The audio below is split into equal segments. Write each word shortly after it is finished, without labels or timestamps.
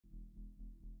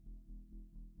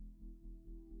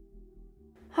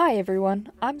Hi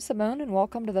everyone, I'm Ceymone and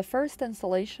welcome to the first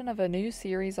installation of a new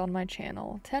series on my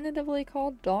channel, tentatively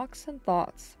called Docs and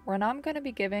Thoughts, wherein I'm going to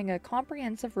be giving a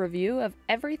comprehensive review of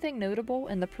everything notable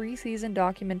in the pre-season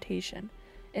documentation,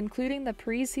 including the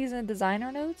pre-season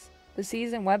designer notes, the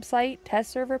season website,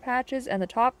 test server patches, and the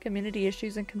top community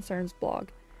issues and concerns blog.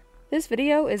 This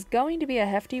video is going to be a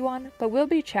hefty one, but will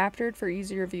be chaptered for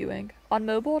easier viewing. On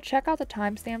mobile, check out the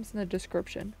timestamps in the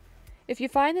description. If you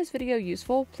find this video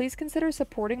useful, please consider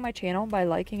supporting my channel by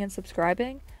liking and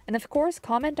subscribing, and of course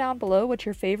comment down below what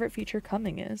your favorite feature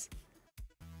coming is.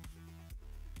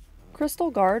 Crystal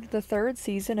Guard, the third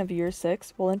season of Year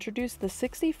 6, will introduce the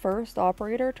 61st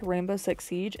operator to Rainbow Six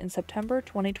Siege in September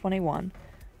 2021.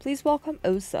 Please welcome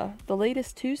Osa, the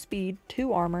latest 2-speed,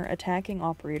 2-armor attacking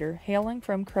operator hailing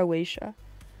from Croatia.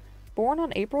 Born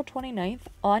on April 29th,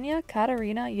 Anya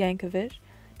Katarina Yankovic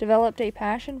developed a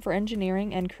passion for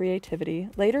engineering and creativity,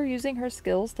 later using her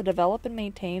skills to develop and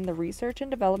maintain the research and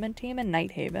development team in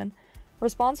Nighthaven,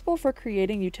 responsible for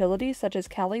creating utilities such as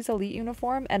Kali's elite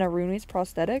uniform and Aruni's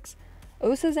prosthetics.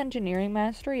 Osa's engineering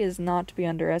mastery is not to be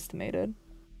underestimated.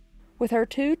 With her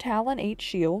 2 Talon 8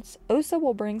 shields, Osa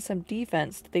will bring some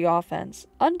defense to the offense,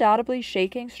 undoubtedly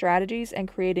shaking strategies and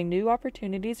creating new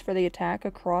opportunities for the attack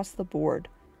across the board.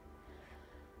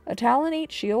 A Talon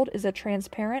 8 shield is a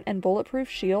transparent and bulletproof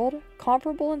shield,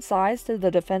 comparable in size to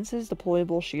the defense's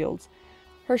deployable shields.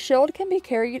 Her shield can be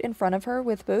carried in front of her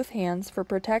with both hands for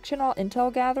protection while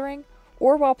intel gathering,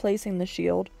 or while placing the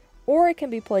shield, or it can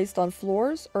be placed on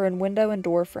floors or in window and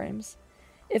door frames.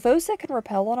 If Osa can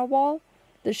rappel on a wall,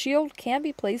 the shield can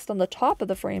be placed on the top of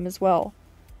the frame as well.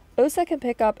 Osa can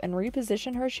pick up and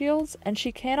reposition her shields, and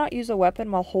she cannot use a weapon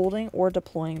while holding or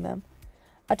deploying them.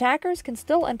 Attackers can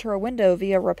still enter a window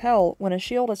via rappel when a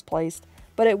shield is placed,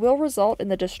 but it will result in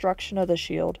the destruction of the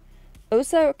shield.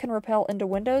 Osa can rappel into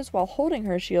windows while holding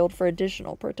her shield for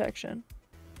additional protection.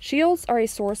 Shields are a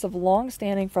source of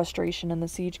long-standing frustration in the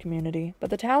Siege community, but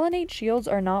the Talon 8 shields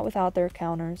are not without their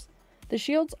counters. The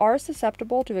shields are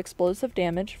susceptible to explosive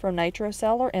damage from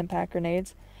nitrocell or impact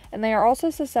grenades, and they are also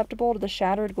susceptible to the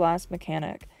shattered glass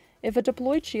mechanic. If a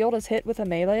deployed shield is hit with a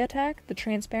melee attack, the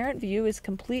transparent view is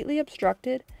completely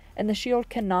obstructed and the shield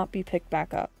cannot be picked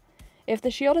back up. If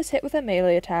the shield is hit with a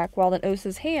melee attack while in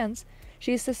Osa's hands,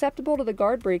 she is susceptible to the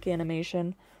guard break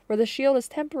animation, where the shield is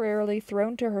temporarily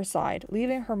thrown to her side,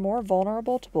 leaving her more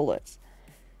vulnerable to bullets.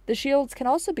 The shields can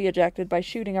also be ejected by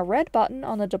shooting a red button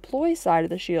on the deploy side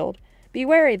of the shield. Be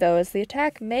wary though, as the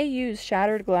attack may use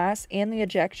shattered glass and the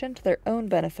ejection to their own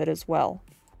benefit as well.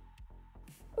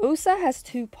 Osa has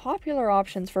 2 popular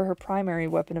options for her primary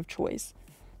weapon of choice.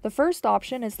 The first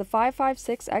option is the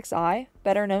 5.56XI,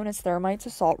 better known as Thermite's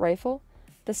assault rifle.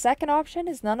 The second option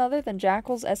is none other than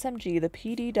Jackal's SMG, the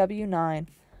PDW-9.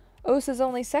 Osa's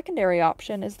only secondary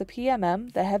option is the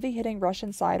PMM, the heavy-hitting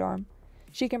Russian sidearm.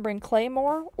 She can bring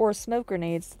claymore or smoke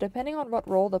grenades, depending on what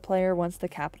role the player wants to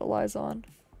capitalize on.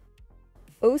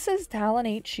 Osa's Talon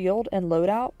 8 shield and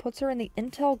loadout puts her in the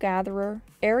Intel Gatherer,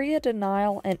 Area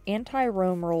Denial, and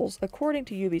Anti-Roam roles according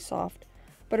to Ubisoft,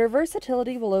 but her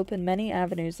versatility will open many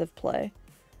avenues of play.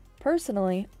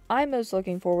 Personally, I'm most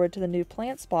looking forward to the new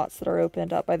plant spots that are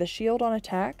opened up by the shield on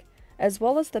attack, as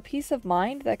well as the peace of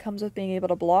mind that comes with being able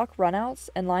to block runouts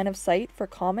and line of sight for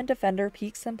common defender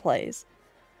peeks and plays.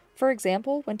 For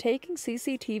example, when taking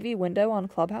CCTV window on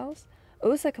Clubhouse,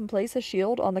 Osa can place a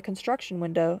shield on the construction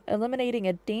window, eliminating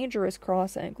a dangerous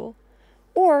cross angle.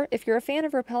 Or, if you're a fan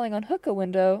of rappelling on hookah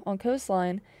window on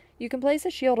Coastline, you can place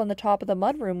a shield on the top of the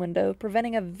mudroom window,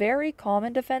 preventing a very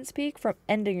common defense peek from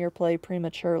ending your play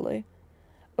prematurely.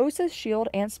 Osa's shield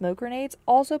and smoke grenades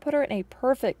also put her in a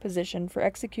perfect position for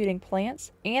executing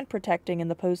plants and protecting in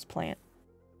the post-plant.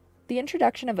 The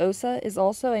introduction of Osa is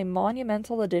also a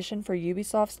monumental addition for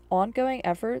Ubisoft's ongoing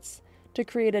efforts to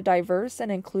create a diverse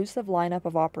and inclusive lineup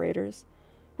of operators.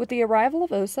 With the arrival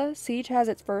of Osa, Siege has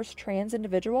its first trans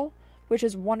individual, which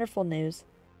is wonderful news.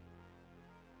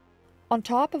 On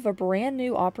top of a brand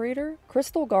new operator,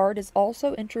 Crystal Guard is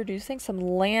also introducing some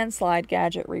landslide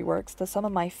gadget reworks to some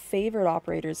of my favorite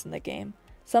operators in the game.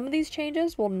 Some of these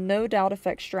changes will no doubt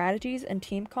affect strategies and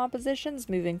team compositions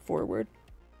moving forward.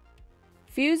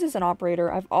 Fuze is an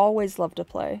operator I've always loved to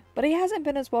play, but he hasn't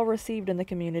been as well received in the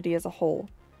community as a whole.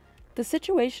 The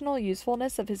situational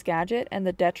usefulness of his gadget and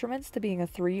the detriments to being a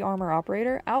 3-armor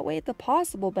operator outweighed the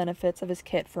possible benefits of his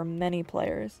kit for many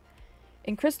players.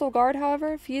 In Crystal Guard,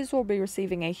 however, Fuze will be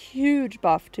receiving a huge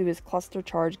buff to his Cluster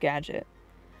Charge gadget.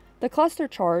 The Cluster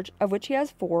Charge, of which he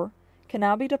has 4, can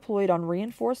now be deployed on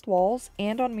reinforced walls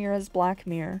and on Mira's Black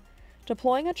Mirror.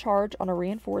 Deploying a charge on a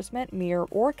reinforcement, mirror,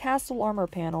 or castle armor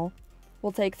panel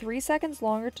will take 3 seconds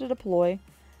longer to deploy,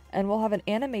 and will have an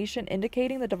animation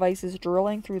indicating the device is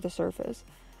drilling through the surface,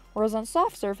 whereas on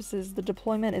soft surfaces the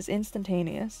deployment is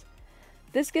instantaneous.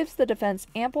 This gives the defense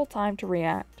ample time to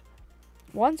react.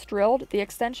 Once drilled, the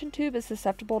extension tube is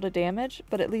susceptible to damage,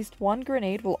 but at least one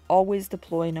grenade will always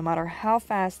deploy no matter how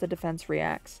fast the defense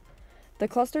reacts. The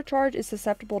cluster charge is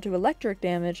susceptible to electric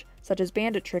damage, such as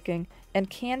bandit tricking, and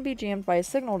can be jammed by a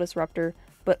signal disruptor,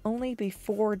 but only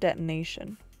before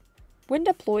detonation. When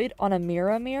deployed on a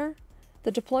mirror,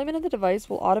 the deployment of the device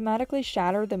will automatically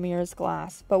shatter the mirror's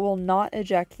glass, but will not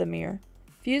eject the mirror.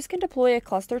 Fuze can deploy a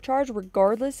cluster charge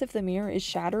regardless if the mirror is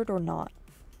shattered or not.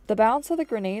 The bounce of the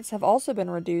grenades have also been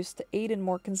reduced to aid in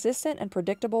more consistent and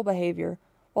predictable behavior,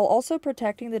 while also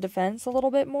protecting the defense a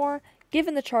little bit more,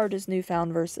 given the charge's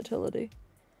newfound versatility.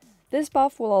 This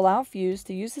buff will allow Fuze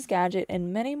to use his gadget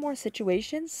in many more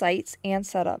situations, sites, and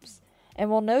setups, and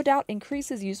will no doubt increase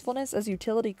his usefulness as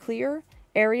utility clear,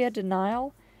 area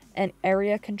denial, and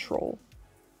area control.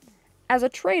 As a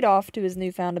trade-off to his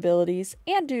newfound abilities,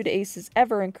 and due to Ace's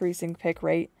ever-increasing pick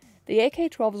rate, the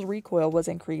AK-12's recoil was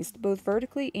increased both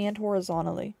vertically and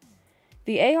horizontally.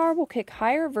 The AR will kick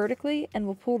higher vertically and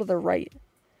will pull to the right.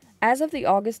 As of the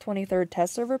August 23rd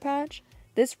test server patch,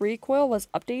 this recoil was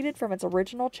updated from its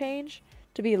original change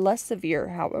to be less severe,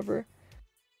 however.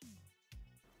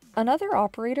 Another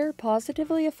operator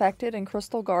positively affected in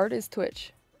Crystal Guard is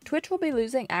Twitch. Twitch will be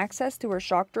losing access to her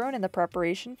shock drone in the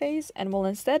preparation phase and will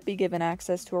instead be given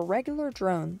access to a regular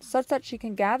drone such that she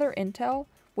can gather intel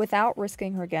without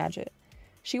risking her gadget.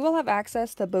 She will have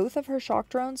access to both of her shock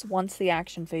drones once the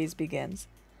action phase begins.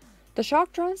 The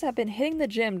shock drones have been hitting the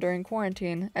gym during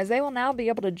quarantine, as they will now be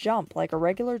able to jump like a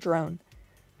regular drone.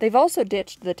 They've also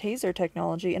ditched the taser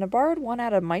technology and borrowed one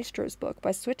out of Maestro's book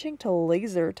by switching to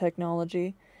laser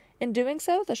technology. In doing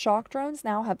so, the shock drones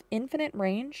now have infinite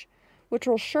range, which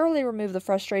will surely remove the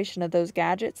frustration of those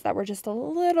gadgets that were just a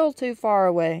little too far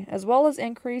away, as well as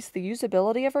increase the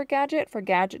usability of her gadget for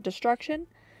gadget destruction,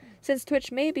 since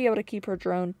Twitch may be able to keep her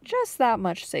drone just that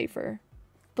much safer.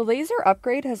 The laser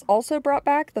upgrade has also brought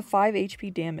back the 5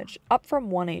 HP damage, up from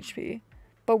 1 HP.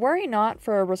 But worry not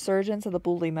for a resurgence of the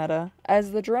bully meta,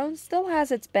 as the drone still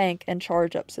has its bank and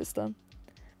charge up system.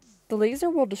 The laser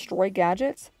will destroy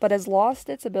gadgets, but has lost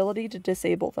its ability to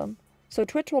disable them, so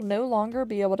Twitch will no longer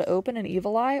be able to open an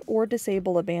Evil Eye or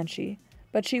disable a Banshee,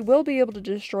 but she will be able to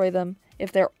destroy them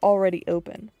if they're already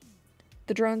open.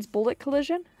 The drone's bullet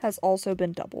collision has also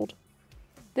been doubled.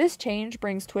 This change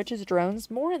brings Twitch's drones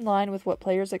more in line with what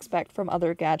players expect from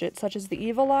other gadgets such as the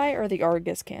Evil Eye or the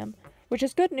Argus Cam, which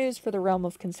is good news for the realm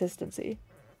of consistency.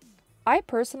 I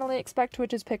personally expect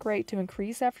Twitch's pick rate to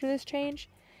increase after this change,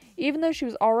 even though she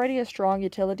was already a strong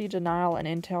utility denial and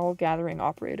intel gathering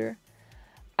operator.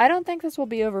 I don't think this will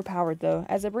be overpowered though,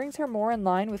 as it brings her more in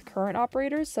line with current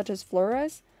operators such as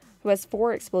Flores, who has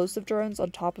 4 explosive drones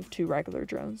on top of 2 regular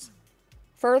drones.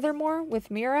 Furthermore, with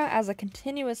Mira as a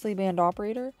continuously banned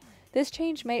operator, this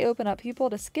change may open up people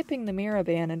to skipping the Mira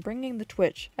ban and bringing the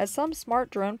Twitch, as some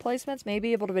smart drone placements may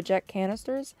be able to eject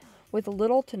canisters with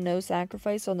little to no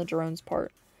sacrifice on the drone's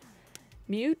part.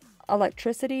 Mute,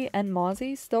 Electricity, and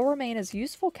Mozzie still remain as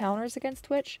useful counters against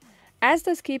Twitch, as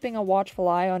does keeping a watchful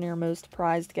eye on your most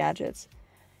prized gadgets.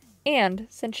 And,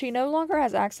 since she no longer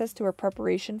has access to her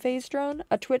preparation phase drone,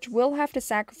 a Twitch will have to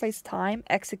sacrifice time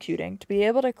executing to be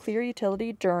able to clear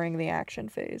utility during the action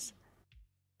phase.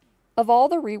 Of all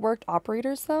the reworked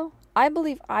operators though, I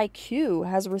believe IQ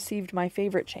has received my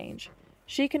favorite change.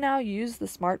 She can now use the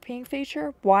Smart Ping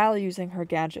feature while using her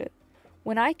gadget.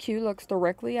 When IQ looks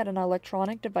directly at an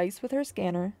electronic device with her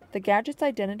scanner, the gadget's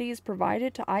identity is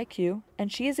provided to IQ,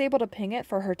 and she is able to ping it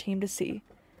for her team to see.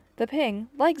 The ping,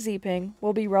 like Z-ping,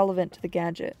 will be relevant to the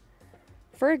gadget.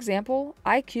 For example,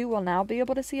 IQ will now be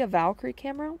able to see a Valkyrie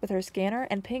camera with her scanner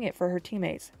and ping it for her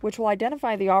teammates, which will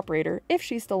identify the operator if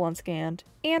she's still unscanned,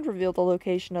 and reveal the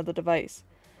location of the device.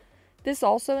 This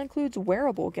also includes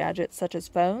wearable gadgets such as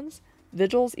phones,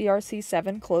 Vigil's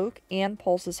ERC-7 cloak, and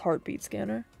Pulse's heartbeat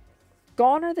scanner.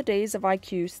 Gone are the days of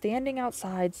IQ standing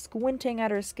outside, squinting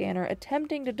at her scanner,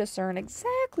 attempting to discern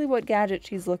exactly what gadget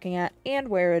she's looking at and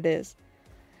where it is.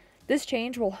 This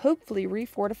change will hopefully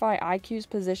refortify IQ's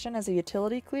position as a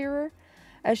utility clearer,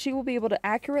 as she will be able to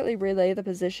accurately relay the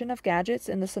position of gadgets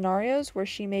in the scenarios where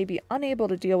she may be unable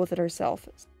to deal with it herself.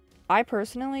 I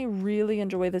personally really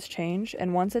enjoy this change,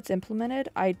 and once it's implemented,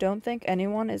 I don't think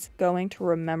anyone is going to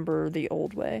remember the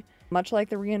old way. Much like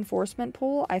the reinforcement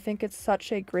pool, I think it's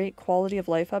such a great quality of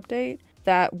life update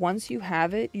that once you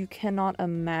have it, you cannot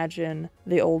imagine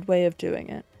the old way of doing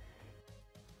it.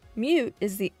 Mute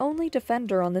is the only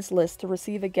defender on this list to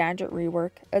receive a gadget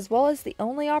rework, as well as the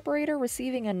only operator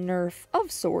receiving a nerf of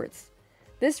sorts.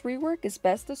 This rework is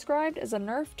best described as a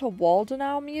nerf to wall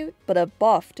denial mute, but a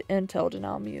buff to intel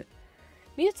denial mute.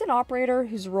 Mute's an operator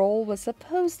whose role was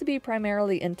supposed to be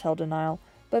primarily intel denial,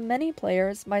 but many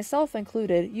players, myself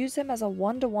included, use him as a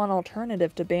one-to-one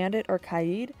alternative to Bandit or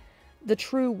Kaid, the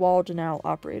true wall denial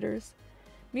operators.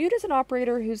 Mute is an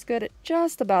operator who's good at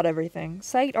just about everything: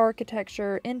 site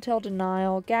architecture, intel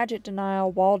denial, gadget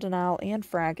denial, wall denial, and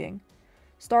fragging.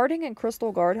 Starting in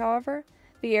Crystal Guard, however,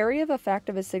 the area of effect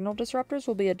of his signal disruptors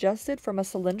will be adjusted from a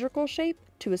cylindrical shape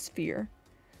to a sphere.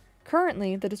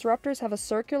 Currently, the disruptors have a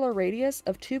circular radius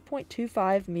of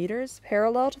 2.25 meters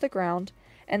parallel to the ground,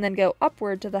 and then go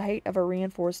upward to the height of a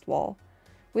reinforced wall.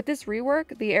 With this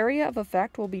rework, the area of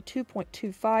effect will be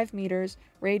 2.25 meters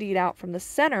radiated out from the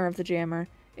center of the jammer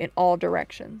in all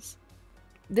directions.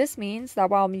 This means that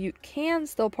while Mute can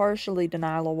still partially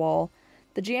denial a wall,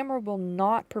 the jammer will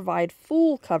not provide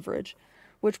full coverage,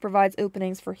 which provides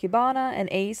openings for Hibana and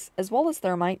Ace, as well as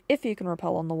Thermite if you can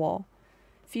repel on the wall.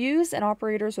 Fuze and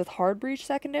operators with hard breach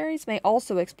secondaries may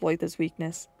also exploit this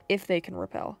weakness, if they can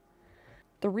repel.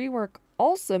 The rework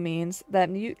also means that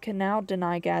Mute can now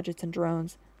deny gadgets and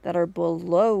drones that are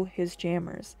below his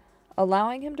jammers,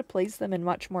 allowing him to place them in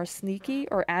much more sneaky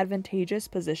or advantageous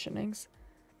positionings.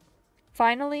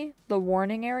 Finally, the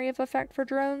warning area of effect for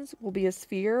drones will be a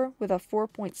sphere with a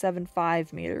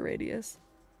 4.75 meter radius.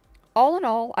 All in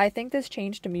all, I think this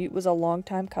change to Mute was a long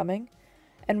time coming,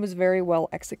 and was very well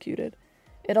executed.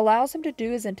 It allows him to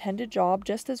do his intended job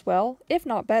just as well, if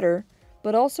not better,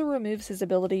 but also removes his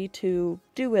ability to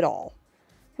do it all.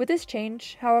 With this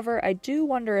change, however, I do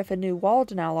wonder if a new wall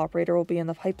denial operator will be in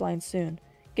the pipeline soon,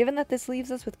 given that this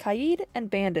leaves us with Kaid and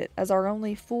Bandit as our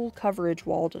only full coverage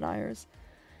wall deniers.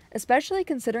 Especially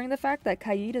considering the fact that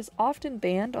Kaid is often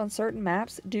banned on certain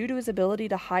maps due to his ability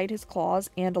to hide his claws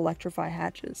and electrify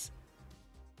hatches.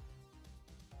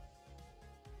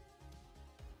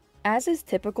 As is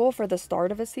typical for the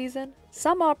start of a season,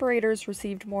 some operators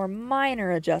received more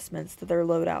minor adjustments to their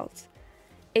loadouts.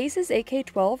 Ace's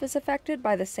AK-12 is affected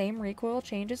by the same recoil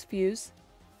change as Fuze.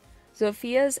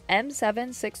 Zofia's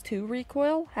M762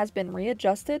 recoil has been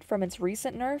readjusted from its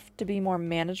recent nerf to be more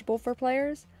manageable for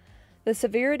players. The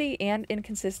severity and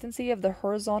inconsistency of the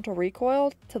horizontal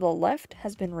recoil to the left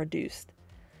has been reduced.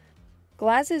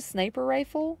 Glaz's sniper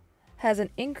rifle has an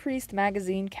increased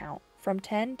magazine count from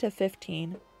 10 to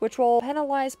 15, which will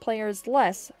penalize players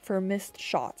less for missed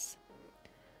shots.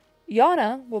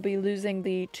 Iana will be losing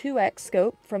the 2x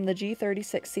scope from the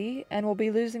G36C and will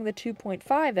be losing the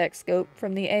 2.5x scope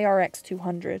from the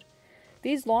ARX200.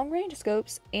 These long-range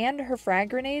scopes and her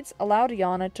frag grenades allowed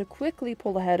Iana to quickly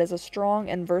pull ahead as a strong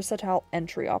and versatile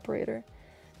entry operator.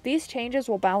 These changes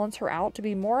will balance her out to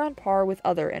be more on par with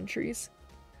other entries.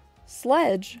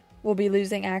 Sledge will be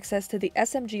losing access to the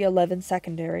SMG-11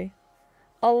 secondary.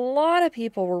 A lot of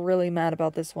people were really mad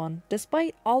about this one,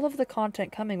 despite all of the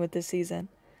content coming with this season.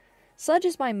 Sledge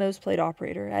is my most played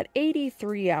operator at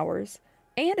 83 hours,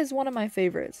 and is one of my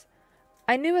favorites.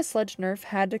 I knew a Sledge nerf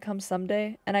had to come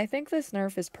someday, and I think this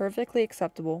nerf is perfectly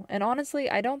acceptable, and honestly,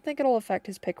 I don't think it'll affect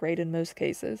his pick rate in most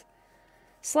cases.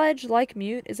 Sledge, like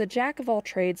Mute, is a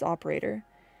jack-of-all-trades operator.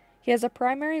 He has a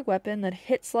primary weapon that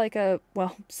hits like a,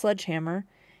 well, sledgehammer.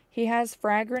 He has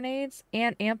frag grenades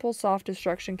and ample soft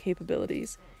destruction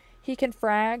capabilities. He can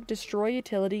frag, destroy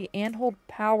utility, and hold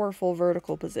powerful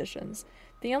vertical positions.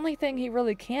 The only thing he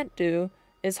really can't do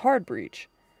is hard breach.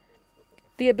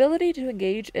 The ability to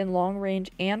engage in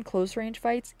long-range and close-range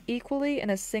fights equally in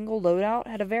a single loadout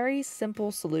had a very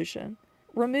simple solution.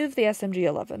 Remove the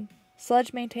SMG-11.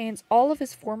 Sledge maintains all of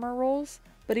his former roles,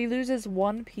 but he loses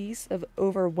one piece of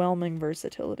overwhelming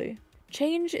versatility.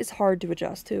 Change is hard to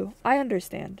adjust to, I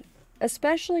understand,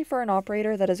 especially for an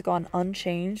operator that has gone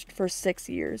unchanged for 6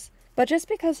 years. But just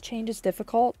because change is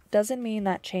difficult doesn't mean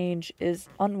that change is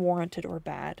unwarranted or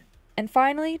bad. And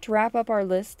finally, to wrap up our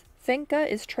list, Finka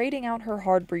is trading out her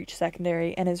hard breach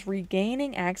secondary and is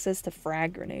regaining access to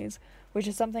frag grenades, which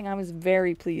is something I was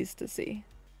very pleased to see.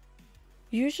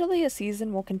 Usually a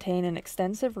season will contain an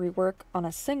extensive rework on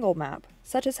a single map,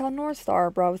 such as how North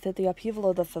Star brought with it the upheaval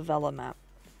of the favela map.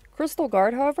 Crystal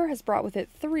Guard, however, has brought with it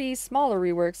 3 smaller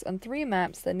reworks on 3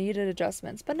 maps that needed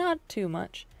adjustments, but not too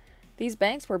much. These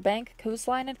banks were Bank,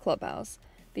 Coastline, and Clubhouse.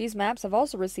 These maps have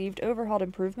also received overhauled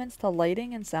improvements to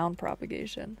lighting and sound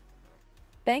propagation.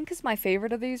 Bank is my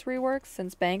favorite of these reworks,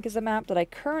 since Bank is a map that I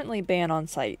currently ban on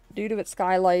site, due to its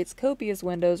skylights, copious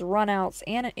windows, runouts,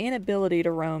 and an inability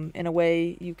to roam in a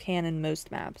way you can in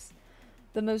most maps.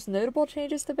 The most notable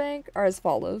changes to Bank are as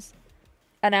follows.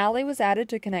 An alley was added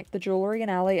to connect the jewelry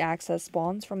and alley access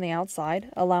spawns from the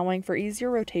outside, allowing for easier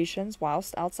rotations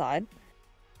whilst outside.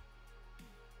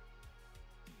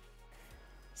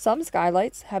 Some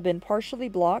skylights have been partially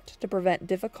blocked to prevent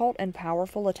difficult and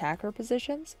powerful attacker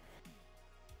positions.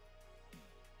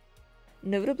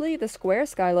 Notably, the square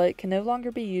skylight can no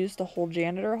longer be used to hold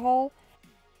janitor hall,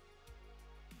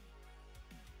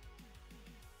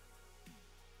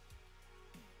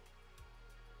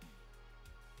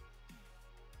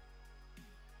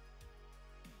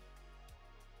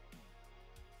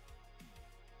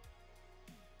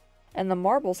 and the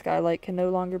marble skylight can no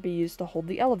longer be used to hold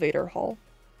the elevator hall.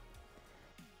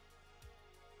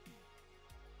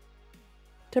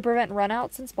 To prevent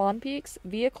runouts and spawn peaks,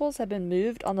 vehicles have been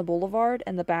moved on the boulevard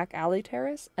and the back alley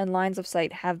terrace, and lines of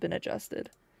sight have been adjusted.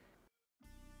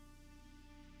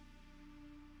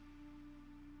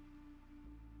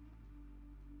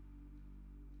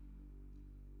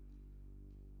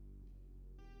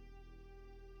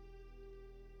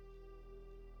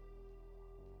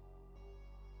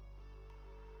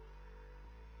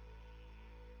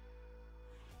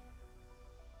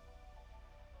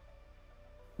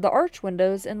 The arch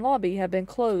windows in lobby have been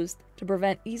closed to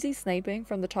prevent easy sniping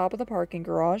from the top of the parking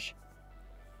garage.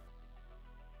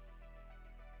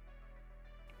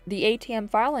 The ATM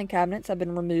filing cabinets have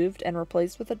been removed and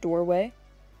replaced with a doorway.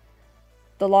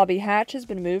 The lobby hatch has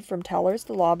been moved from tellers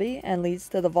to lobby and leads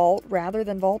to the vault rather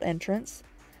than vault entrance.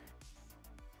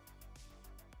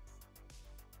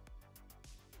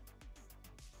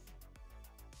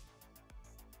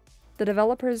 The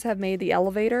developers have made the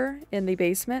elevator in the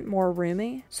basement more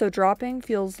roomy, so dropping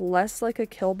feels less like a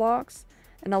kill box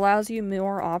and allows you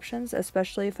more options,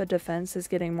 especially if a defense is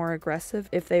getting more aggressive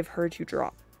if they've heard you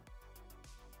drop.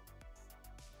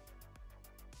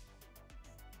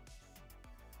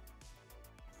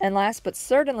 And last but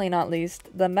certainly not least,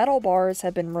 the metal bars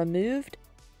have been removed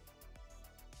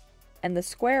and the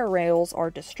square rails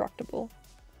are destructible.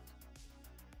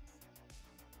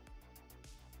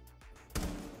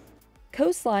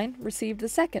 Coastline received the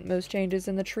second most changes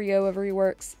in the trio of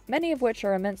reworks, many of which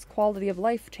are immense quality of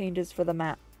life changes for the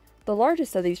map. The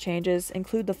largest of these changes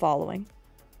include the following.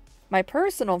 My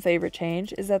personal favorite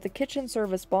change is that the kitchen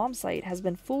service bomb site has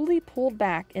been fully pulled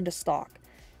back into stock,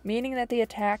 meaning that the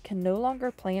attack can no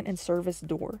longer plant in service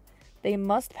door. They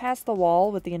must pass the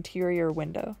wall with the interior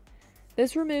window.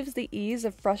 This removes the ease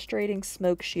of frustrating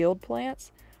smoke shield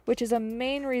plants, which is a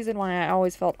main reason why I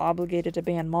always felt obligated to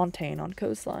ban Montaigne on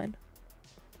Coastline.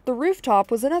 The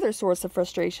rooftop was another source of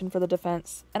frustration for the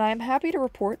defense, and I am happy to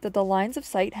report that the lines of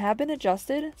sight have been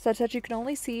adjusted such that you can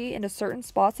only see into certain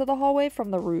spots of the hallway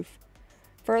from the roof.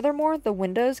 Furthermore, the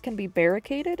windows can be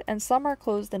barricaded and some are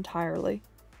closed entirely.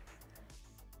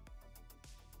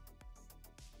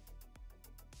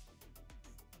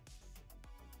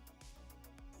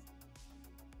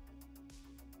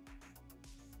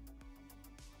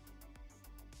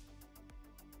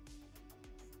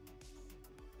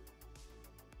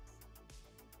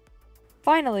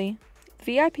 Finally, the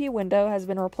VIP window has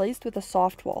been replaced with a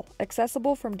soft wall,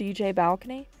 accessible from DJ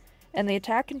balcony, and the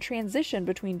attack can transition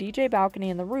between DJ balcony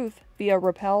and the roof via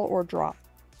rappel or drop.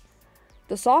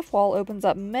 The soft wall opens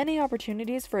up many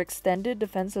opportunities for extended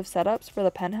defensive setups for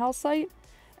the penthouse site,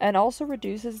 and also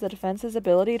reduces the defense's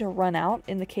ability to run out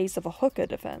in the case of a hookah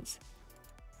defense.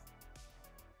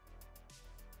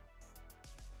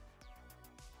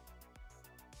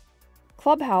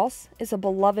 Clubhouse is a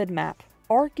beloved map,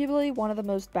 arguably one of the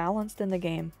most balanced in the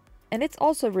game, and it's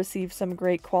also received some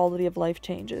great quality of life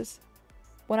changes.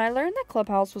 When I learned that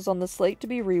Clubhouse was on the slate to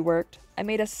be reworked, I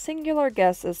made a singular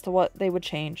guess as to what they would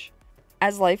change.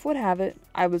 As life would have it,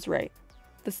 I was right.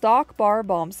 The stock bar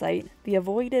bomb site, the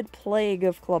avoided plague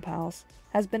of Clubhouse,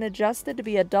 has been adjusted to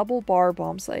be a double bar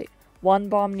bomb site, one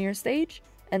bomb near stage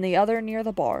and the other near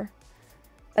the bar.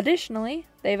 Additionally,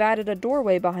 they've added a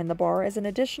doorway behind the bar as an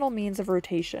additional means of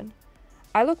rotation.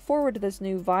 I look forward to this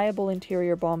new viable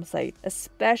interior bomb site,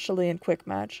 especially in quick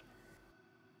match.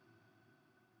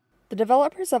 The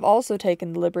developers have also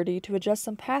taken the liberty to adjust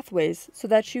some pathways so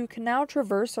that you can now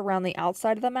traverse around the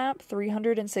outside of the map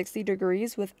 360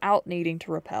 degrees without needing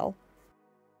to rappel.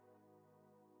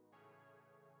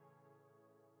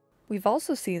 We've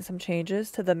also seen some changes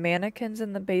to the mannequins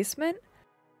in the basement,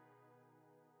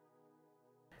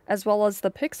 as well as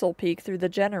the pixel peek through the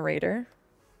generator.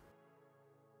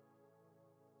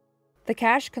 The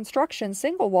cache construction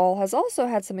single wall has also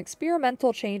had some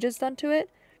experimental changes done to it,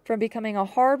 from becoming a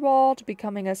hard wall to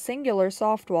becoming a singular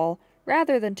soft wall,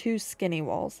 rather than two skinny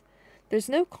walls. There's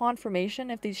no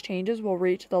confirmation if these changes will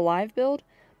reach the live build,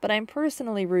 but I'm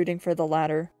personally rooting for the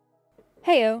latter.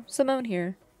 Heyo, Ceymone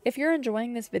here. If you're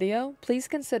enjoying this video, please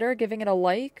consider giving it a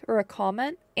like or a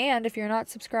comment, and if you're not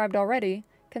subscribed already,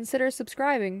 consider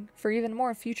subscribing for even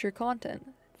more future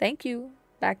content. Thank you.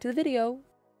 Back to the video.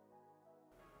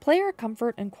 Player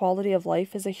comfort and quality of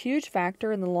life is a huge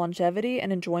factor in the longevity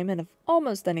and enjoyment of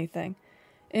almost anything.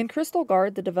 In Crystal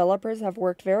Guard, the developers have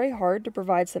worked very hard to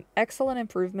provide some excellent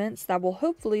improvements that will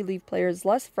hopefully leave players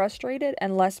less frustrated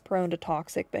and less prone to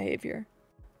toxic behavior.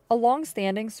 A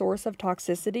long-standing source of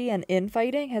toxicity and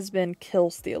infighting has been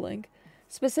kill stealing.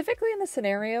 Specifically in the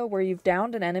scenario where you've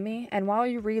downed an enemy and while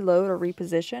you reload or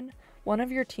reposition, one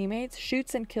of your teammates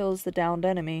shoots and kills the downed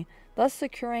enemy, thus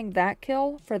securing that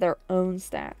kill for their own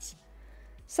stats.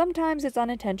 Sometimes it's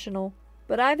unintentional,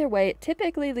 but either way it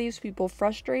typically leaves people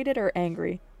frustrated or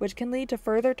angry, which can lead to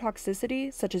further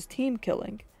toxicity such as team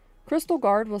killing. Crystal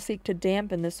Guard will seek to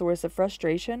dampen this source of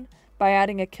frustration by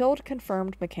adding a killed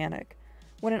confirmed mechanic.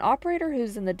 When an operator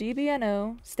who's in the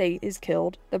DBNO state is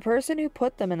killed, the person who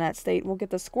put them in that state will get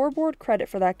the scoreboard credit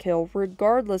for that kill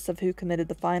regardless of who committed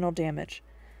the final damage.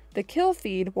 The kill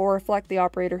feed will reflect the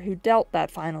operator who dealt that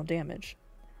final damage.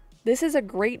 This is a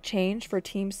great change for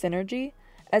team synergy,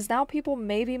 as now people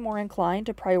may be more inclined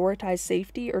to prioritize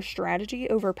safety or strategy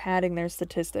over padding their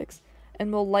statistics,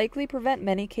 and will likely prevent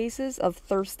many cases of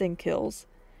thirsting kills.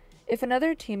 If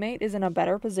another teammate is in a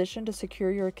better position to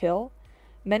secure your kill,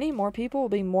 many more people will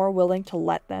be more willing to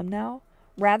let them now,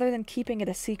 rather than keeping it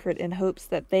a secret in hopes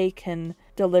that they can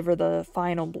deliver the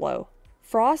final blow.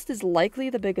 Frost is likely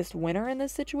the biggest winner in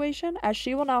this situation, as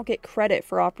she will now get credit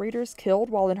for operators killed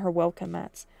while in her welcome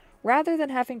mats, rather than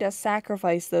having to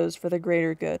sacrifice those for the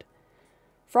greater good.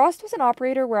 Frost was an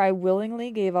operator where I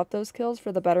willingly gave up those kills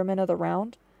for the betterment of the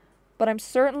round, but I'm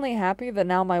certainly happy that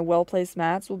now my well-placed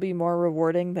mats will be more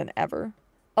rewarding than ever.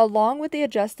 Along with the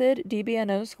adjusted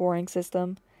DBNO scoring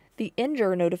system, the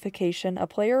injure notification a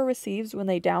player receives when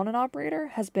they down an operator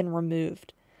has been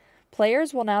removed.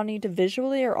 Players will now need to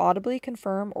visually or audibly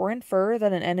confirm or infer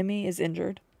that an enemy is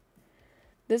injured.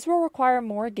 This will require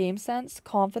more game sense,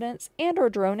 confidence, and/or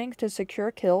droning to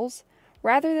secure kills,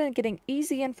 rather than getting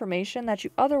easy information that you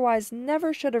otherwise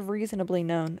never should have reasonably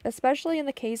known, especially in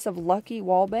the case of lucky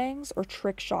wallbangs or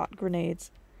trick shot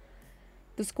grenades.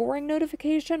 The scoring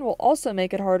notification will also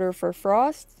make it harder for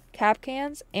Frosts,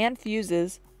 Capcans, and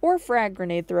Fuses, or frag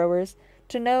grenade throwers,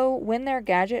 to know when their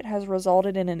gadget has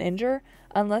resulted in an injure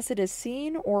unless it is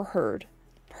seen or heard.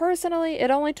 Personally,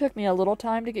 it only took me a little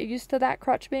time to get used to that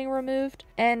crutch being removed,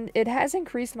 and it has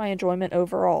increased my enjoyment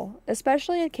overall,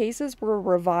 especially in cases where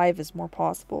revive is more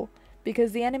possible,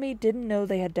 because the enemy didn't know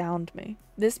they had downed me.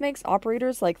 This makes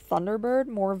operators like Thunderbird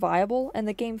more viable and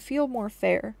the game feel more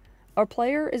fair. A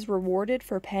player is rewarded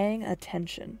for paying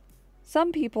attention.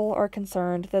 Some people are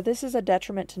concerned that this is a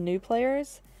detriment to new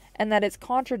players, and that it's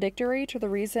contradictory to the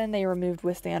reason they removed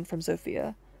Withstand from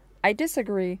Zofia. I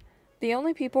disagree. The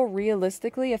only people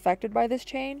realistically affected by this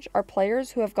change are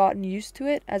players who have gotten used to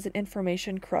it as an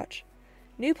information crutch.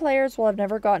 New players will have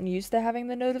never gotten used to having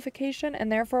the notification and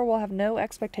therefore will have no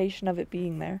expectation of it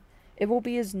being there. It will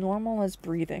be as normal as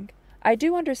breathing. I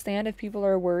do understand if people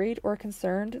are worried or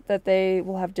concerned that they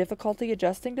will have difficulty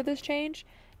adjusting to this change,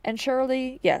 and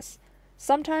surely, yes,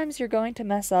 sometimes you're going to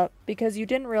mess up because you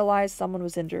didn't realize someone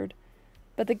was injured.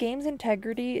 But the game's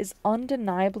integrity is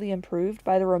undeniably improved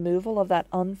by the removal of that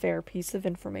unfair piece of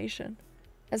information.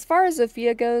 As far as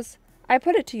Zofia goes, I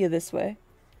put it to you this way.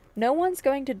 No one's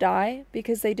going to die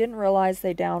because they didn't realize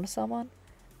they downed someone.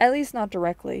 At least not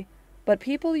directly. But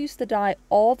people used to die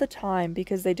all the time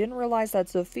because they didn't realize that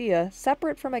Zofia,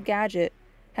 separate from a gadget,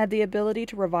 had the ability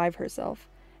to revive herself.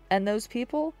 And those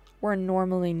people were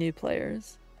normally new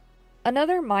players.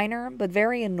 Another minor but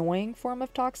very annoying form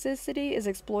of toxicity is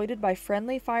exploited by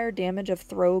friendly fire damage of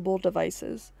throwable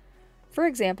devices. For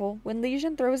example, when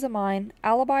Legion throws a mine,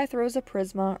 Alibi throws a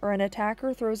prisma, or an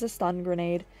attacker throws a stun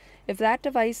grenade, if that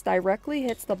device directly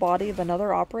hits the body of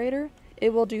another operator,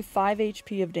 it will do 5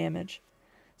 HP of damage.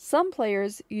 Some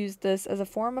players use this as a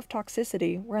form of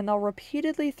toxicity wherein they'll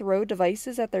repeatedly throw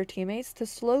devices at their teammates to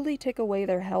slowly take away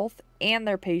their health and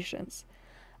their patience.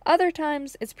 Other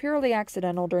times, it's purely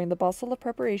accidental during the bustle of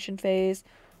preparation phase,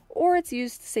 or it's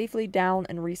used to safely down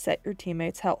and reset your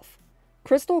teammate's health.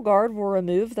 Crystal Guard will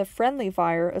remove the friendly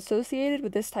fire associated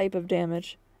with this type of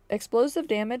damage. Explosive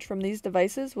damage from these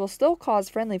devices will still cause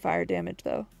friendly fire damage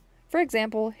though. For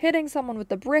example, hitting someone with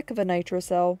the brick of a nitro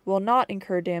cell will not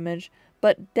incur damage,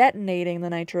 but detonating the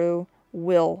nitro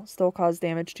will still cause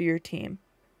damage to your team.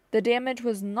 The damage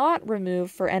was not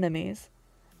removed for enemies.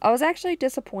 I was actually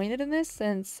disappointed in this,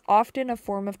 since often a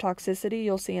form of toxicity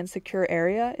you'll see in secure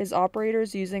area is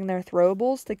operators using their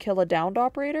throwables to kill a downed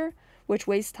operator, which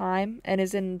wastes time and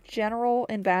is in general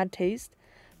in bad taste,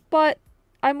 but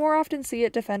I more often see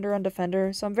it defender on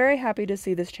defender, so I'm very happy to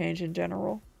see this change in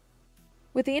general.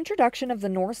 With the introduction of the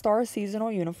North Star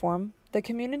seasonal uniform, the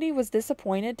community was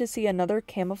disappointed to see another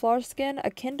camouflage skin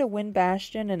akin to Wind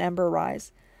Bastion and Ember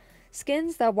Rise.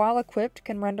 Skins that, while equipped,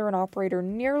 can render an operator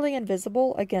nearly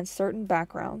invisible against certain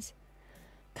backgrounds.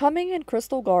 Coming in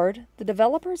Crystal Guard, the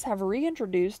developers have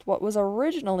reintroduced what was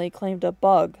originally claimed a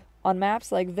bug on maps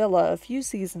like Villa a few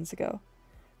seasons ago.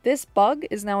 This bug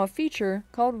is now a feature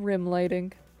called rim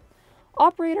lighting.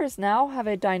 Operators now have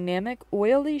a dynamic,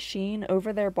 oily sheen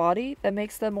over their body that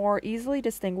makes them more easily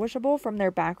distinguishable from their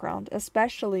background,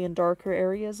 especially in darker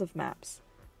areas of maps.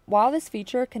 While this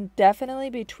feature can definitely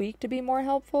be tweaked to be more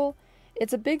helpful,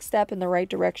 it's a big step in the right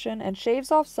direction and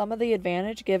shaves off some of the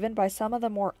advantage given by some of the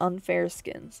more unfair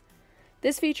skins.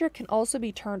 This feature can also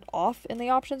be turned off in the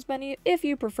options menu if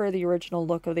you prefer the original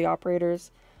look of the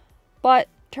operators, but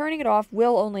turning it off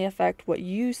will only affect what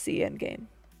you see in-game.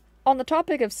 On the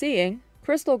topic of seeing,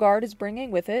 Crystal Guard is bringing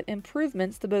with it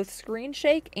improvements to both screen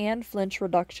shake and flinch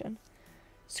reduction.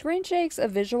 Screen shake's a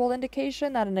visual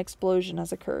indication that an explosion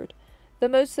has occurred. The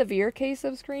most severe case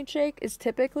of screen shake is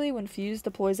typically when Fuze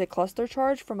deploys a cluster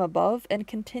charge from above and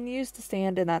continues to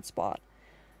stand in that spot.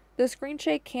 The screen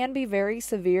shake can be very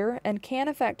severe and can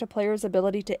affect a player's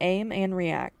ability to aim and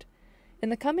react. In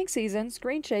the coming season,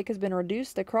 screen shake has been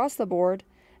reduced across the board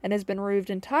and has been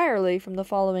removed entirely from the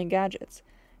following gadgets: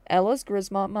 Ella's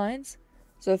Grismont Mines,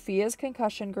 Zofia's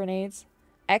Concussion Grenades,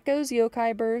 Echo's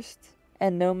Yokai Bursts,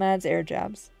 and Nomad's Air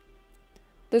Jabs.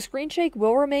 The screen shake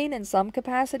will remain in some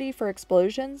capacity for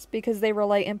explosions because they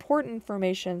relay important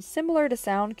information similar to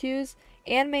sound cues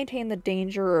and maintain the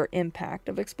danger or impact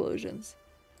of explosions.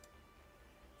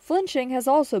 Flinching has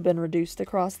also been reduced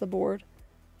across the board.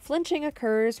 Flinching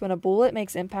occurs when a bullet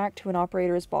makes impact to an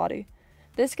operator's body.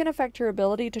 This can affect your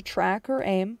ability to track or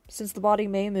aim, since the body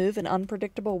may move in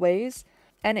unpredictable ways,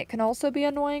 and it can also be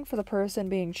annoying for the person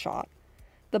being shot.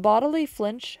 The bodily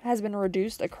flinch has been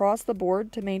reduced across the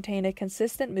board to maintain a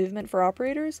consistent movement for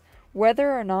operators,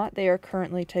 whether or not they are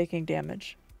currently taking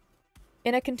damage.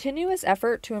 In a continuous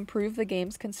effort to improve the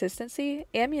game's consistency,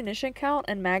 ammunition count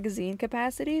and magazine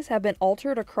capacities have been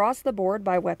altered across the board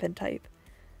by weapon type.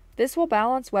 This will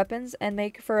balance weapons and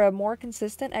make for a more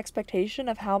consistent expectation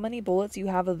of how many bullets you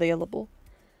have available.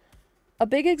 A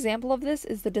big example of this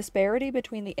is the disparity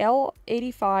between the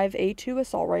L85A2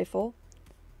 assault rifle,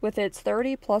 with its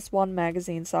 30+1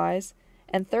 magazine size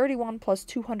and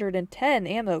 31+210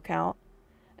 ammo count,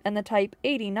 and the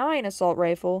Type-89 assault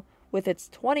rifle with its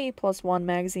 20+1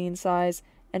 magazine size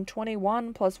and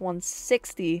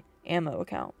 21+160 ammo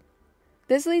count.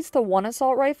 This leads to one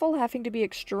assault rifle having to be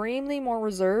extremely more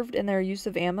reserved in their use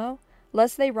of ammo,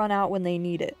 lest they run out when they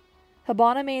need it.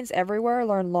 Hibana mains everywhere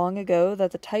learned long ago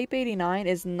that the Type-89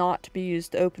 is not to be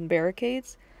used to open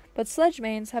barricades, but Sledge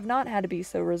mains have not had to be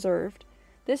so reserved.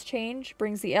 This change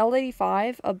brings the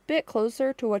L85 a bit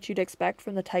closer to what you'd expect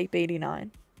from the Type-89.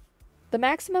 The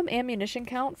maximum ammunition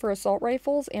count for assault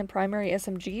rifles and primary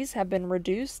SMGs have been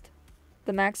reduced.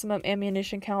 The maximum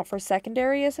ammunition count for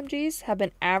secondary SMGs have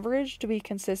been averaged to be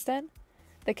consistent.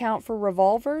 The count for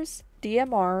revolvers,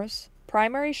 DMRs,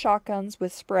 primary shotguns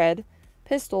with spread,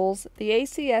 pistols, the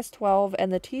ACS-12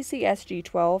 and the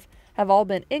TCSG-12 have all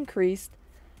been increased,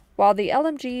 while the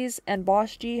LMGs and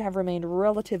Bosch G have remained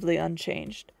relatively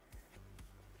unchanged.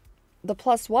 The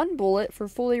 +1 bullet for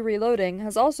fully reloading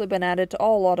has also been added to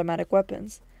all automatic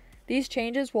weapons. These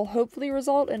changes will hopefully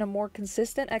result in a more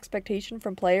consistent expectation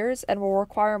from players and will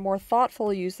require more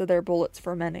thoughtful use of their bullets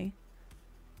for many.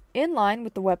 In line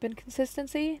with the weapon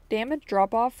consistency, damage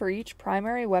drop-off for each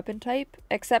primary weapon type,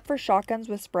 except for shotguns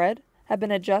with spread, have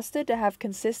been adjusted to have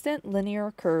consistent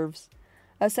linear curves.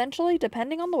 Essentially,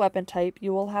 depending on the weapon type,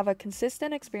 you will have a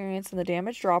consistent experience in the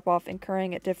damage drop-off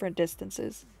occurring at different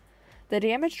distances. The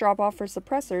damage drop-off for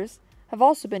suppressors have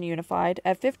also been unified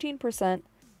at 15%,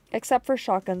 except for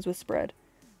shotguns with spread.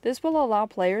 This will allow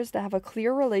players to have a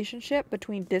clear relationship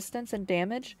between distance and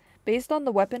damage based on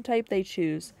the weapon type they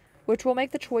choose, which will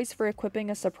make the choice for equipping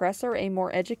a suppressor a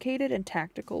more educated and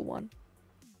tactical one.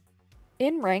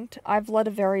 In Ranked, I've led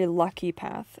a very lucky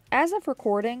path. As of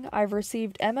recording, I've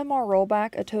received MMR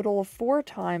Rollback a total of 4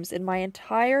 times in my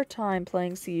entire time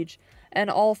playing Siege,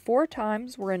 and all 4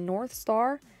 times were in North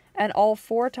Star, and all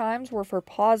 4 times were for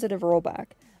positive rollback.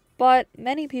 But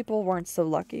many people weren't so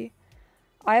lucky.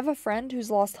 I have a friend who's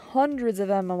lost hundreds of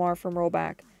MMR from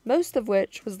rollback, most of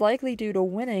which was likely due to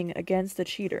winning against a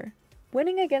cheater.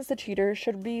 Winning against a cheater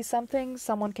should be something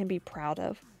someone can be proud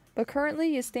of, but currently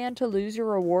you stand to lose your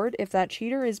reward if that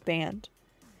cheater is banned.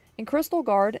 In Crystal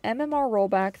Guard, MMR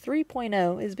Rollback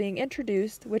 3.0 is being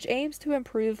introduced, which aims to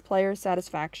improve player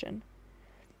satisfaction.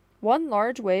 One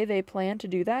large way they plan to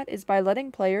do that is by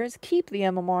letting players keep the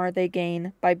MMR they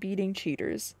gain by beating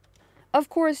cheaters. Of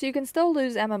course, you can still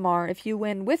lose MMR if you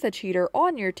win with a cheater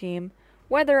on your team,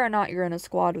 whether or not you're in a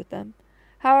squad with them.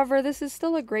 However, this is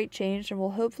still a great change and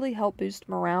will hopefully help boost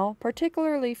morale,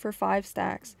 particularly for 5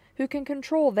 stacks, who can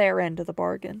control their end of the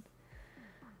bargain.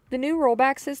 The new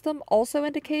rollback system also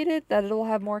indicated that it will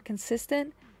have more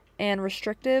consistent and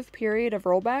restrictive period of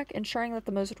rollback, ensuring that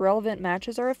the most relevant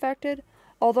matches are affected,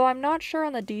 although I'm not sure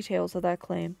on the details of that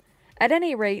claim. At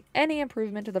any rate, any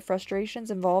improvement to the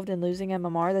frustrations involved in losing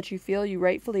MMR that you feel you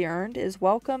rightfully earned is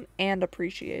welcome and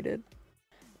appreciated.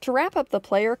 To wrap up the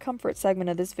player comfort segment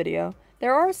of this video,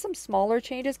 there are some smaller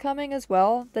changes coming as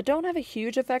well that don't have a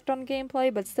huge effect on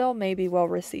gameplay but still may be well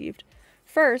received.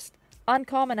 First,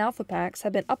 uncommon alpha packs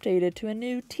have been updated to a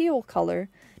new teal color,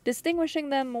 distinguishing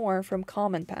them more from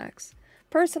common packs.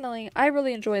 Personally, I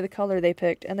really enjoy the color they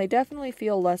picked and they definitely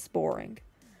feel less boring.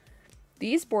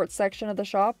 The esports section of the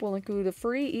shop will include a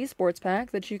free esports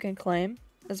pack that you can claim,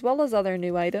 as well as other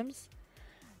new items.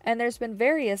 And there's been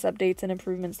various updates and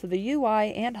improvements to the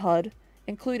UI and HUD,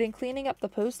 including cleaning up the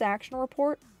post-action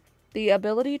report, the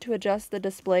ability to adjust the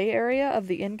display area of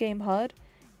the in-game HUD,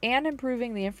 and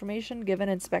improving the information given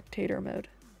in spectator mode.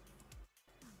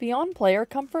 Beyond player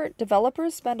comfort,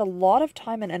 developers spend a lot of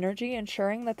time and energy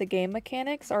ensuring that the game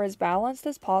mechanics are as balanced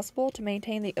as possible to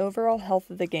maintain the overall health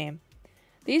of the game.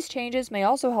 These changes may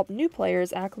also help new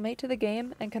players acclimate to the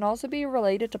game and can also be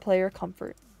related to player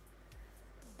comfort.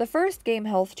 The first game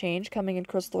health change coming in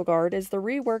Crystal Guard is the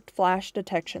reworked flash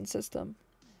detection system.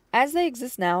 As they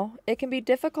exist now, it can be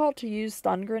difficult to use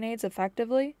stun grenades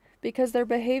effectively because their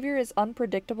behavior is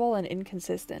unpredictable and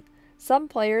inconsistent. Some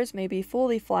players may be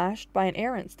fully flashed by an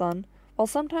errant stun, while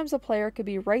sometimes a player could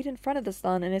be right in front of the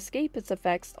stun and escape its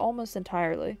effects almost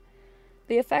entirely.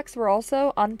 The effects were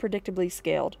also unpredictably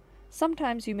scaled.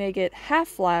 Sometimes you may get half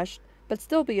flashed, but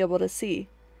still be able to see.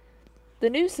 The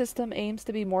new system aims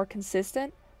to be more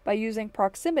consistent by using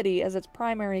proximity as its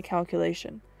primary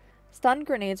calculation. Stun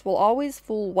grenades will always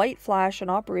full white flash an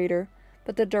operator,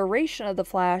 but the duration of the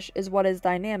flash is what is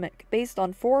dynamic, based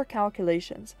on 4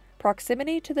 calculations: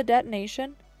 proximity to the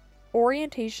detonation,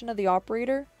 orientation of the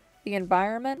operator, the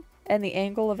environment, and the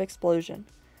angle of explosion.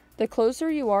 The closer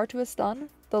you are to a stun,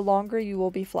 the longer you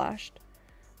will be flashed.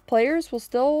 Players will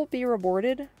still be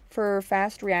rewarded for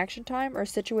fast reaction time or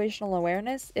situational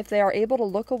awareness if they are able to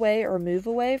look away or move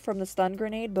away from the stun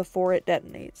grenade before it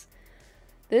detonates.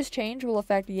 This change will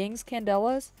affect Ying's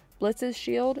Candelas, Blitz's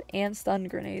shield, and stun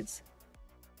grenades.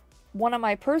 One of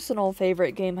my personal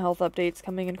favorite game health updates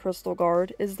coming in Crystal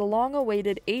Guard is the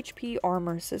long-awaited HP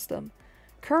armor system.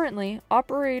 Currently,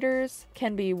 operators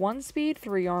can be 1-speed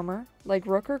 3 armor, like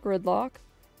Rook or Gridlock,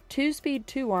 2-speed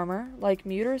 2 armor, like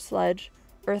Mute or Sledge,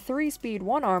 or 3-speed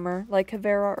 1 armor, like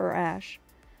Kavera or Ashe.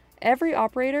 Every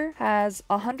operator has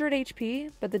 100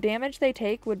 HP, but the damage they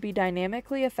take would be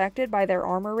dynamically affected by their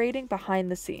armor rating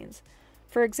behind the scenes.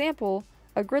 For example,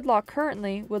 a Gridlock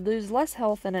currently would lose less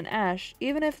health than an Ashe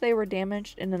even if they were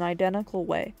damaged in an identical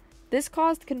way. This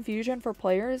caused confusion for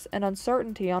players and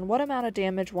uncertainty on what amount of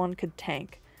damage one could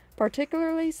tank,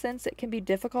 particularly since it can be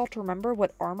difficult to remember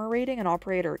what armor rating an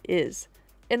operator is.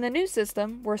 In the new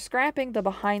system, we're scrapping the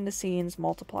behind-the-scenes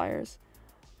multipliers.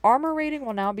 Armor rating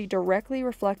will now be directly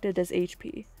reflected as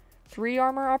HP. 3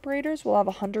 armor operators will have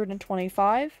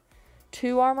 125,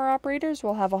 2 armor operators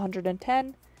will have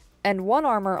 110, and 1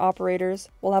 armor operators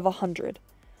will have 100.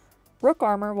 Rook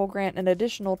armor will grant an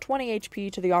additional 20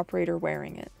 HP to the operator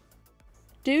wearing it.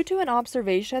 Due to an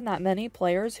observation that many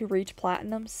players who reach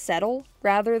Platinum settle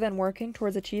rather than working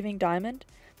towards achieving Diamond,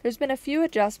 there's been a few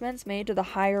adjustments made to the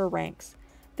higher ranks.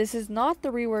 This is not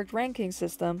the reworked ranking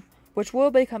system, which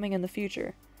will be coming in the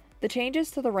future. The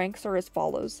changes to the ranks are as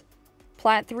follows.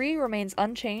 Plat 3 remains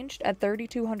unchanged at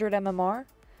 3200 MMR.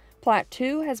 Plat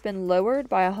 2 has been lowered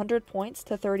by 100 points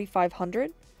to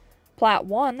 3500. Plat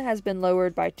 1 has been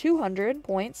lowered by 200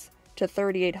 points to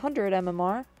 3800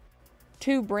 MMR.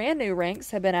 2 brand new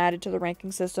ranks have been added to the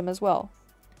ranking system as well.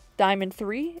 Diamond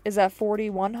 3 is at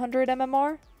 4100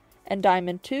 MMR, and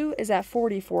Diamond 2 is at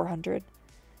 4400.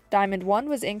 Diamond 1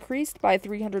 was increased by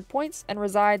 300 points and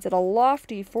resides at a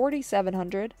lofty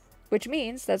 4700, which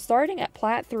means that starting at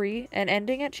Plat 3 and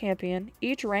ending at Champion,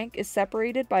 each rank is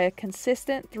separated by a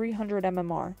consistent 300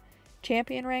 MMR.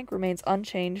 Champion rank remains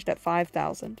unchanged at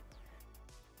 5000.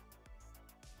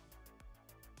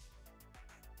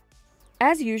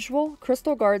 As usual,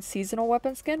 Crystal Guard's seasonal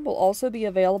weapon skin will also be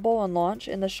available on launch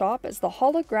in the shop as the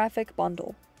holographic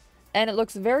bundle. And it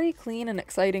looks very clean and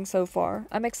exciting so far.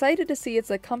 I'm excited to see its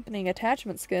accompanying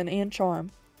attachment skin and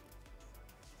charm.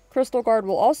 Crystal Guard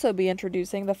will also be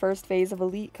introducing the first phase of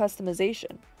Elite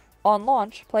customization. On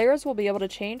launch, players will be able to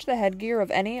change the headgear of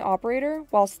any operator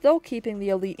while still keeping the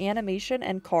elite animation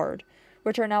and card,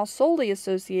 which are now solely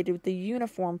associated with the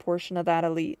uniform portion of that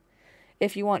elite.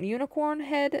 If you want Unicorn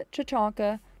Head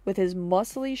Chachanka with his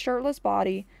muscly shirtless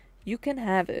body, you can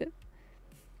have it.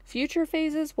 Future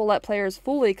phases will let players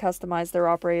fully customize their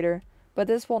operator, but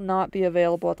this will not be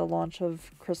available at the launch of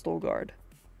Crystal Guard.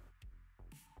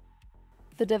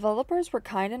 The developers were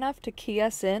kind enough to key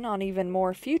us in on even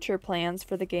more future plans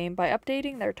for the game by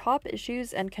updating their top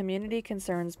issues and community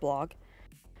concerns blog.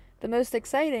 The most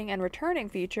exciting and returning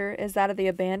feature is that of the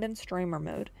abandoned streamer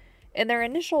mode. In their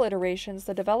initial iterations,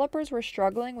 the developers were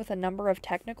struggling with a number of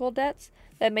technical debts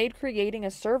that made creating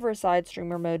a server-side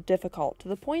streamer mode difficult, to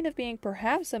the point of being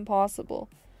perhaps impossible.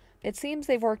 It seems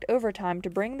they've worked overtime to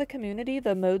bring the community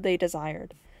the mode they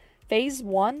desired. Phase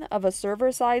 1 of a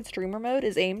server-side streamer mode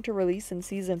is aimed to release in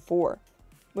Season 4,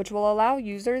 which will allow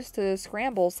users to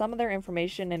scramble some of their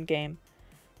information in-game.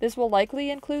 This will likely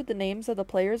include the names of the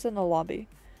players in the lobby.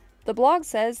 The blog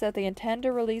says that they intend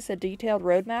to release a detailed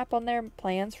roadmap on their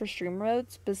plans for streamer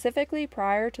mode specifically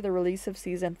prior to the release of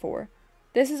Season 4.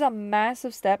 This is a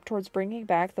massive step towards bringing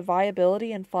back the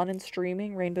viability and fun in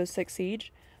streaming Rainbow Six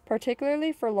Siege,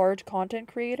 particularly for large content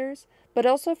creators, but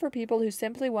also for people who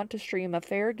simply want to stream a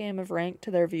fair game of rank to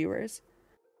their viewers.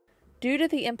 Due to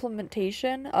the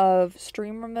implementation of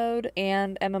streamer mode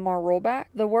and MMR rollback,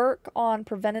 the work on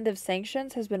preventative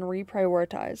sanctions has been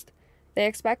reprioritized. They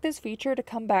expect this feature to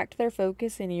come back to their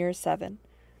focus in Year 7.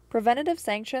 Preventative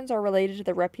sanctions are related to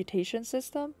the reputation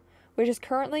system, which is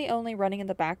currently only running in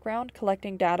the background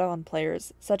collecting data on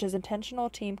players, such as intentional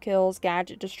team kills,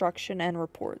 gadget destruction, and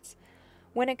reports.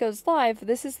 When it goes live,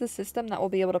 this is the system that will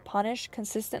be able to punish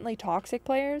consistently toxic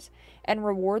players and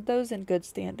reward those in good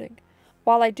standing.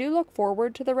 While I do look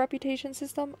forward to the reputation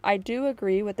system, I do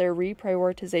agree with their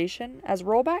reprioritization, as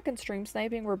rollback and stream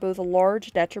sniping were both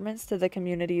large detriments to the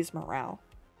community's morale.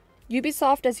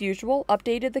 Ubisoft, as usual,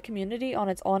 updated the community on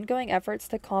its ongoing efforts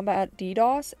to combat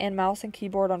DDoS and mouse and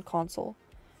keyboard on console.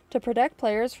 To protect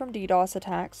players from DDoS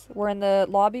attacks, wherein the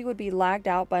lobby would be lagged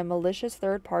out by malicious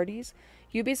third parties,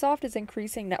 Ubisoft is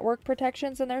increasing network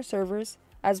protections in their servers,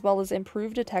 as well as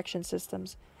improved detection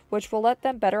systems, which will let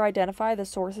them better identify the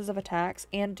sources of attacks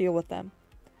and deal with them.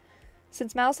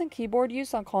 Since mouse and keyboard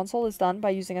use on console is done by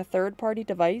using a third-party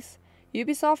device,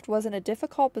 Ubisoft was in a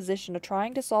difficult position of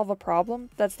trying to solve a problem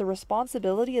that's the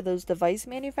responsibility of those device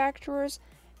manufacturers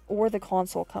or the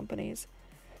console companies.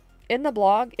 In the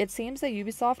blog, it seems that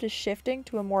Ubisoft is shifting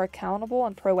to a more accountable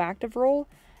and proactive role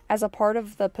as a part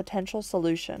of the potential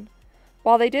solution.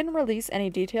 While they didn't release any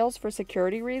details for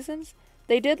security reasons,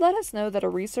 they did let us know that a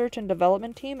research and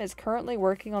development team is currently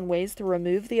working on ways to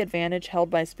remove the advantage held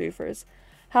by spoofers.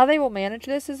 How they will manage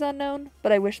this is unknown,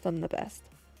 but I wish them the best.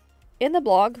 In the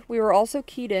blog, we were also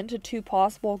keyed into 2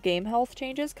 possible game health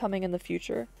changes coming in the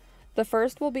future. The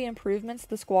first will be improvements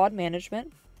to squad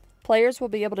management. Players will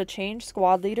be able to change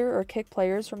squad leader or kick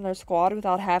players from their squad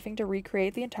without having to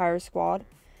recreate the entire squad.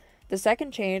 The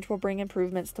second change will bring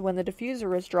improvements to when the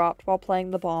diffuser is dropped while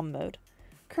playing the bomb mode.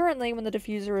 Currently, when the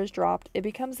diffuser is dropped, it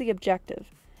becomes the objective,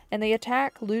 and the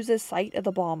attack loses sight of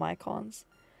the bomb icons.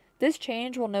 This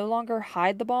change will no longer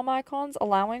hide the bomb icons,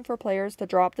 allowing for players to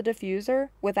drop the diffuser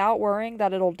without worrying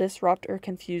that it'll disrupt or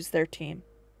confuse their team.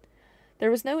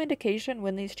 There was no indication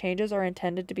when these changes are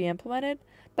intended to be implemented,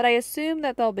 but I assume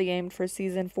that they'll be aimed for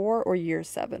Season 4 or Year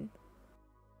 7.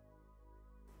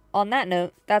 On that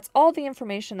note, that's all the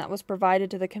information that was provided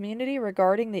to the community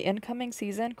regarding the incoming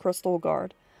season Crystal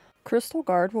Guard. Crystal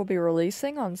Guard will be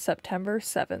releasing on September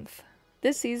 7th.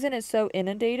 This season is so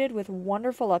inundated with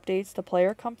wonderful updates to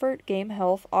player comfort, game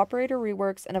health, operator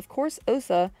reworks, and of course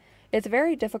Osa, it's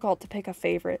very difficult to pick a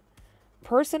favorite.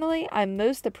 Personally, I'm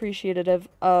most appreciative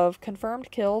of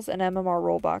confirmed kills and MMR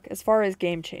rollback as far as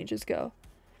game changes go.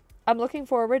 I'm looking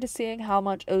forward to seeing how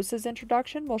much Osa's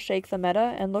introduction will shake the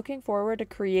meta and looking forward to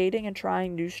creating and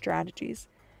trying new strategies.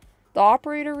 The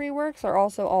operator reworks are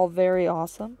also all very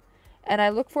awesome, and I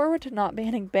look forward to not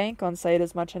banning Bank on site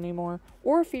as much anymore,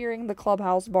 or fearing the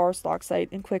Clubhouse bar stock site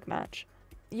in Quick Match.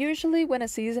 Usually when a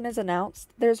season is announced,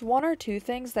 there's 1 or 2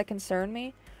 things that concern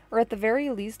me, or at the very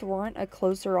least warrant a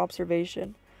closer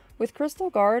observation. With Crystal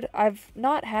Guard, I've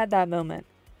not had that moment.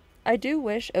 I do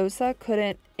wish Osa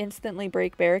couldn't instantly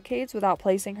break barricades without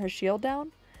placing her shield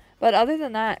down, but other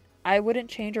than that, I wouldn't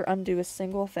change or undo a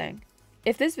single thing.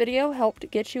 If this video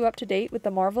helped get you up to date with the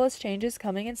marvelous changes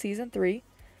coming in Season 3,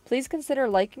 please consider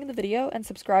liking the video and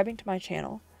subscribing to my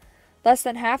channel. Less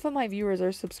than half of my viewers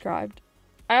are subscribed.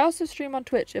 I also stream on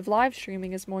Twitch if live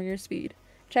streaming is more your speed.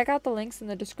 Check out the links in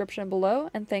the description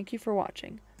below, and thank you for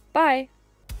watching. Bye!